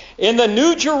 22. In the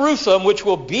New Jerusalem, which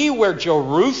will be where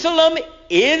Jerusalem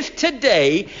is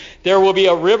today, there will be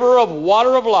a river of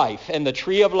water of life and the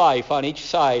tree of life on each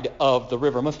side of the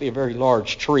river. It must be a very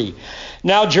large tree.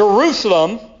 Now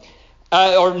Jerusalem,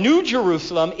 or New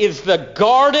Jerusalem, is the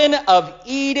Garden of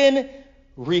Eden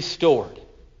restored.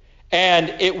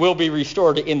 And it will be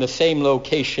restored in the same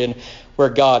location where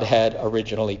God had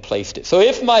originally placed it. So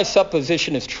if my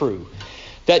supposition is true,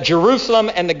 that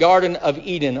Jerusalem and the Garden of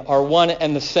Eden are one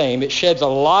and the same, it sheds a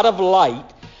lot of light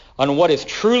on what is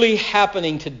truly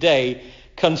happening today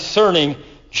concerning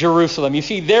Jerusalem. You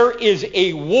see, there is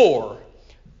a war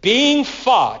being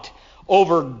fought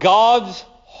over God's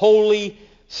holy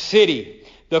city.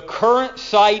 the current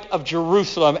site of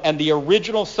Jerusalem and the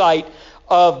original site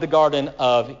of the Garden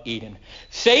of Eden.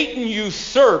 Satan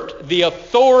usurped the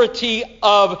authority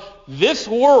of this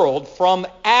world from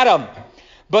Adam,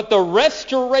 but the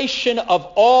restoration of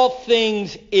all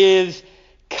things is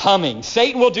coming.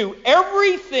 Satan will do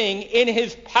everything in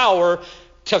his power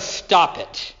to stop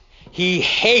it. He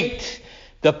hates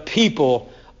the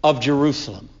people of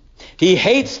Jerusalem. He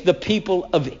hates the people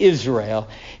of Israel.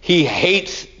 He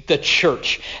hates the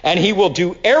church. And he will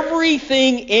do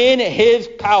everything in his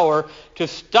power to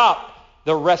stop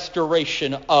the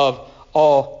restoration of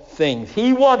all things.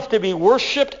 He wants to be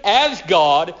worshipped as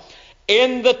God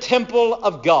in the temple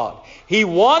of God. He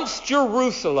wants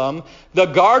Jerusalem, the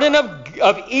Garden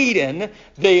of Eden,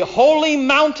 the holy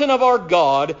mountain of our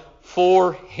God,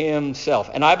 for himself.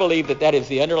 And I believe that that is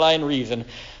the underlying reason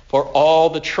for all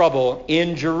the trouble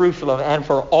in Jerusalem and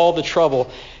for all the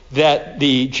trouble that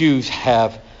the Jews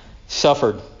have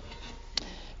suffered.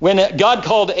 When God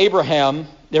called Abraham,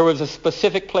 there was a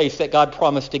specific place that God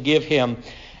promised to give him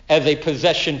as a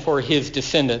possession for his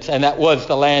descendants, and that was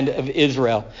the land of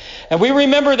Israel. And we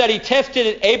remember that he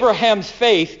tested Abraham's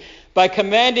faith by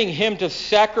commanding him to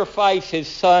sacrifice his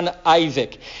son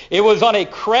Isaac. It was on a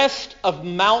crest of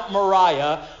Mount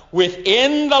Moriah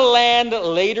within the land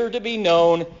later to be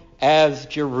known as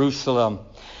Jerusalem.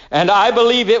 And I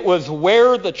believe it was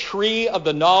where the tree of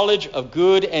the knowledge of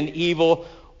good and evil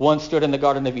once stood in the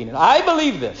Garden of Eden. I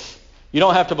believe this. You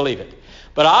don't have to believe it.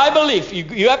 But I believe,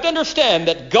 you have to understand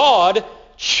that God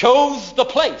chose the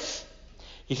place.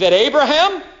 He said,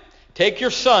 Abraham, take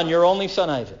your son, your only son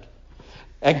Isaac,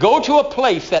 and go to a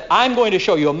place that I'm going to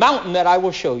show you, a mountain that I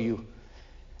will show you.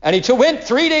 And he went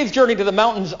 3 days' journey to the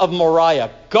mountains of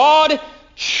Moriah. God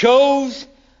chose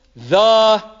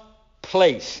the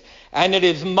place. And it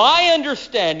is my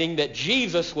understanding that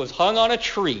Jesus was hung on a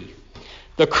tree,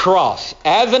 the cross,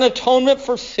 as an atonement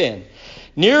for sin,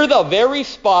 near the very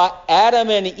spot Adam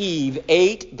and Eve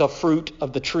ate the fruit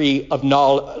of the tree of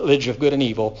knowledge of good and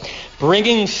evil,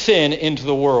 bringing sin into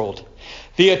the world.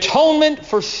 The atonement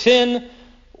for sin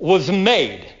was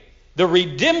made. The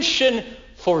redemption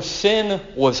for sin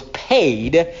was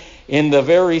paid in the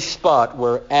very spot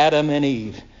where Adam and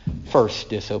Eve first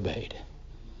disobeyed.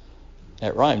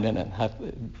 That rhymed, didn't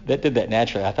it? That did that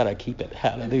naturally. I thought I'd keep it.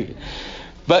 Hallelujah.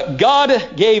 But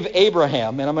God gave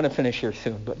Abraham, and I'm going to finish here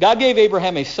soon, but God gave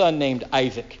Abraham a son named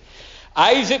Isaac.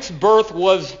 Isaac's birth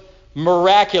was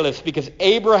miraculous because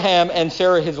Abraham and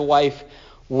Sarah, his wife,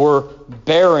 were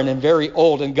barren and very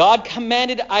old. And God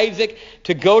commanded Isaac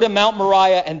to go to Mount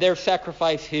Moriah and there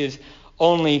sacrifice his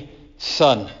only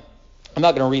son. I'm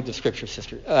not going to read the scripture,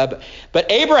 sister.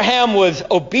 But Abraham was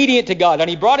obedient to God, and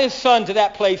he brought his son to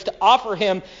that place to offer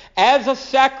him as a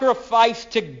sacrifice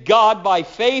to God by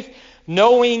faith,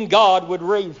 knowing God would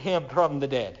raise him from the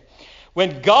dead.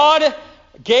 When God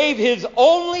gave his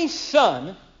only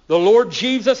son, the Lord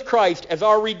Jesus Christ, as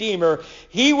our Redeemer,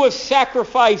 he was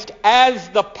sacrificed as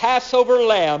the Passover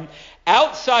lamb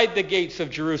outside the gates of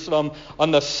Jerusalem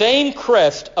on the same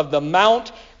crest of the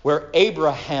mount where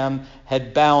Abraham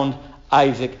had bound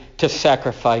Isaac to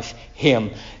sacrifice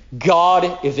him.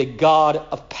 God is a God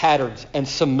of patterns and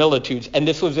similitudes, and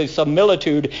this was a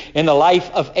similitude in the life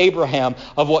of Abraham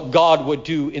of what God would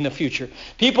do in the future.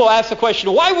 People ask the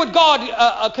question, why would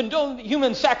God condone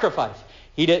human sacrifice?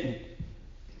 He didn't.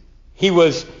 He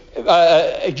was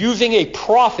using a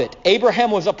prophet.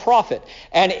 Abraham was a prophet,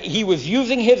 and he was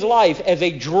using his life as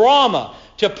a drama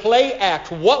to play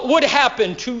act what would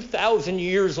happen 2,000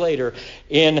 years later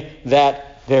in that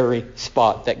very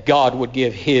spot, that God would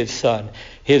give his son,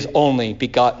 his only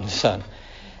begotten son.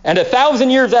 And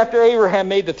 1,000 years after Abraham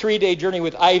made the 3-day journey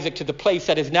with Isaac to the place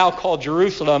that is now called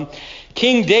Jerusalem,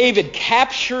 King David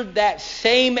captured that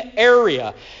same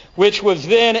area, which was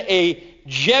then a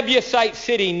Jebusite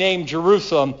city named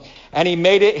Jerusalem, and he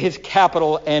made it his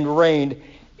capital and reigned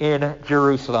in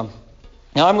Jerusalem.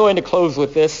 Now I'm going to close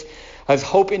with this. I was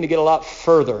hoping to get a lot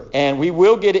further, and we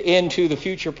will get into the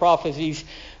future prophecies,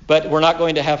 but we're not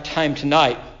going to have time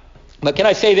tonight. But can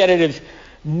I say that it is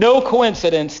no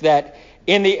coincidence that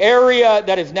in the area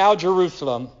that is now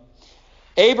Jerusalem,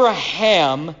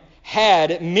 Abraham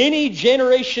had many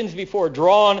generations before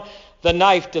drawn the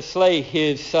knife to slay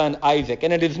his son Isaac.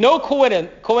 And it is no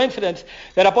coincidence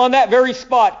that upon that very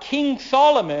spot, King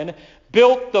Solomon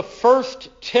built the first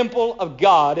temple of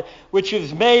God, which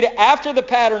is made after the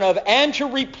pattern of and to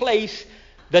replace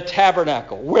the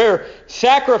tabernacle, where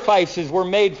sacrifices were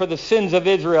made for the sins of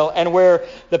Israel and where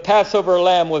the Passover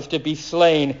lamb was to be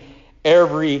slain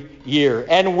every year.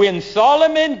 And when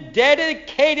Solomon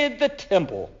dedicated the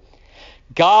temple,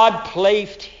 God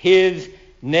placed his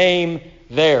name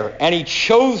there. And he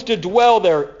chose to dwell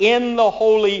there in the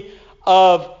Holy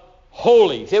of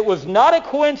Holies. It was not a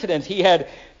coincidence he had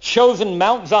chosen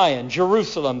Mount Zion,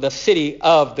 Jerusalem, the city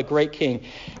of the great king.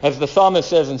 As the psalmist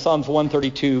says in Psalms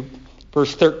 132,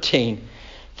 verse 13,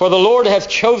 "For the Lord has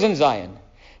chosen Zion.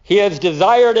 He has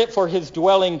desired it for his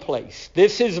dwelling place.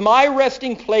 This is my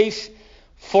resting place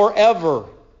forever."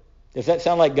 Does that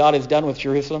sound like God is done with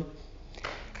Jerusalem?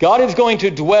 God is going to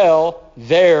dwell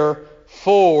there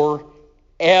forever.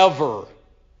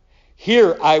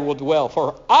 "Here I will dwell,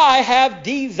 for I have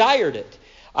desired it.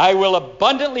 I will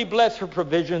abundantly bless her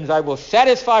provisions. I will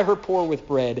satisfy her poor with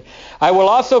bread. I will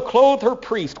also clothe her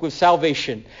priest with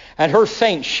salvation, and her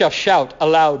saints shall shout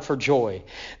aloud for joy.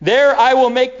 There I will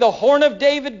make the horn of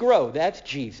David grow." That's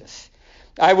Jesus.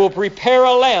 "I will prepare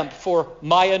a lamp for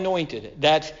my anointed."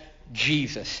 That's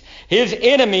Jesus. "His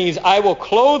enemies I will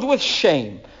clothe with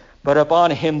shame, but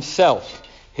upon himself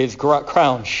his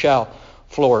crown shall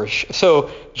flourish." So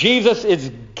Jesus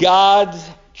is God's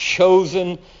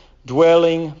chosen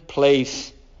dwelling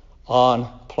place on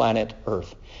planet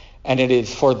Earth. And it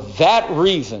is for that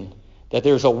reason that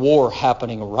there's a war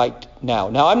happening right now.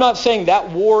 Now, I'm not saying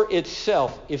that war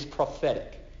itself is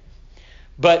prophetic.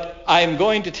 But I'm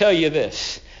going to tell you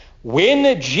this.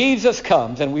 When Jesus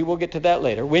comes, and we will get to that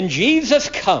later, when Jesus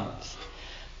comes,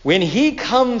 when he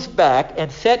comes back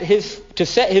and set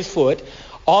his foot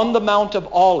on the Mount of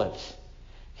Olives,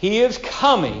 he is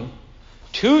coming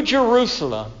to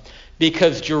Jerusalem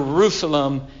because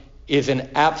Jerusalem is in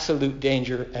absolute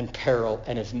danger and peril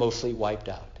and is mostly wiped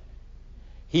out.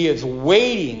 He is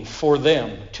waiting for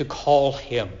them to call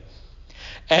him.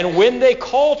 And when they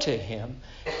call to him,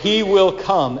 he will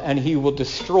come and he will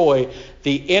destroy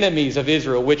the enemies of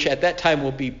Israel, which at that time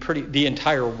will be the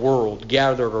entire world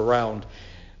gathered around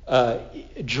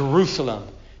Jerusalem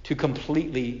to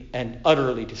completely and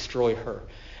utterly destroy her.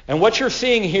 And what you're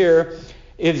seeing here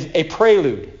is a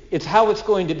prelude. It's how it's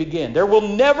going to begin. There will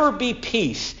never be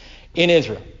peace in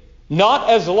Israel. Not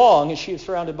as long as she is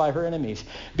surrounded by her enemies.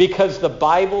 Because the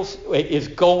Bible is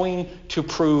going to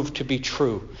prove to be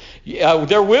true.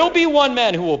 There will be one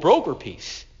man who will broker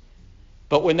peace.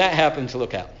 But when that happens,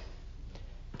 look out.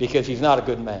 Because he's not a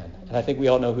good man. And I think we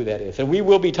all know who that is. And we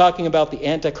will be talking about the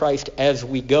Antichrist as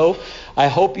we go. I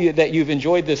hope that you've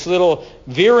enjoyed this little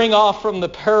veering off from the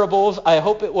parables. I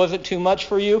hope it wasn't too much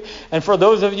for you. And for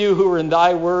those of you who are in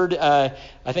Thy Word, I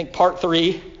think part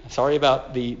 3, sorry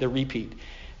about the repeat.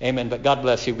 Amen. But God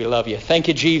bless you. We love you. Thank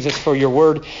you, Jesus, for your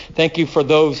word. Thank you for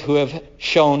those who have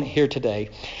shown here today.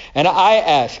 And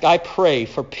I pray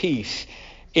for peace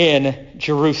in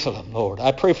Jerusalem, Lord.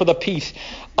 I pray for the peace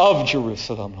of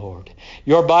Jerusalem, Lord.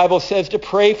 Your Bible says to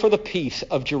pray for the peace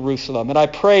of Jerusalem. And I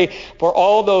pray for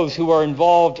all those who are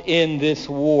involved in this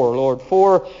war, Lord,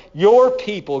 for your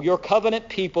people, your covenant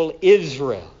people,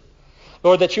 Israel.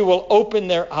 Lord, that you will open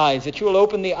their eyes, that you will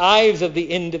open the eyes of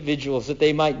the individuals, that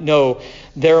they might know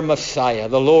their Messiah,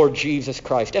 the Lord Jesus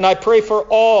Christ. And I pray for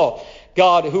all,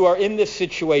 God, who are in this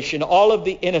situation, all of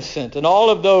the innocent and all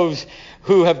of those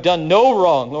who have done no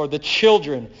wrong, Lord, the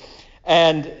children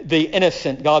and the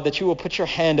innocent, God, that you will put your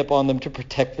hand upon them to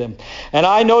protect them. And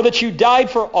I know that you died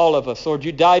for all of us, Lord.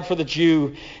 You died for the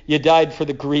Jew. You died for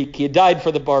the Greek. You died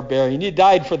for the barbarian. You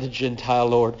died for the Gentile,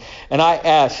 Lord. And I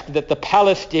ask that the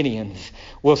Palestinians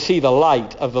will see the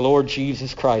light of the Lord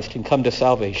Jesus Christ and come to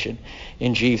salvation.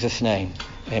 In Jesus' name,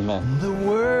 amen. The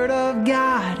Word of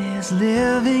God is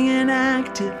living and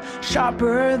active,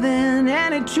 sharper than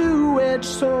any two-edged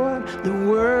sword. The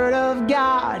Word of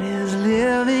God is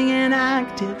living and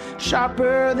active,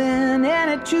 sharper than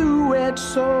any two-edged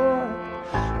sword,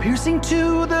 piercing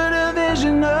to the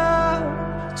division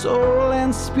of soul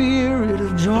and spirit,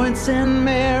 of joints and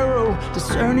marrow,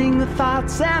 discerning the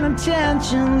thoughts and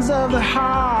intentions of the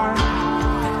heart.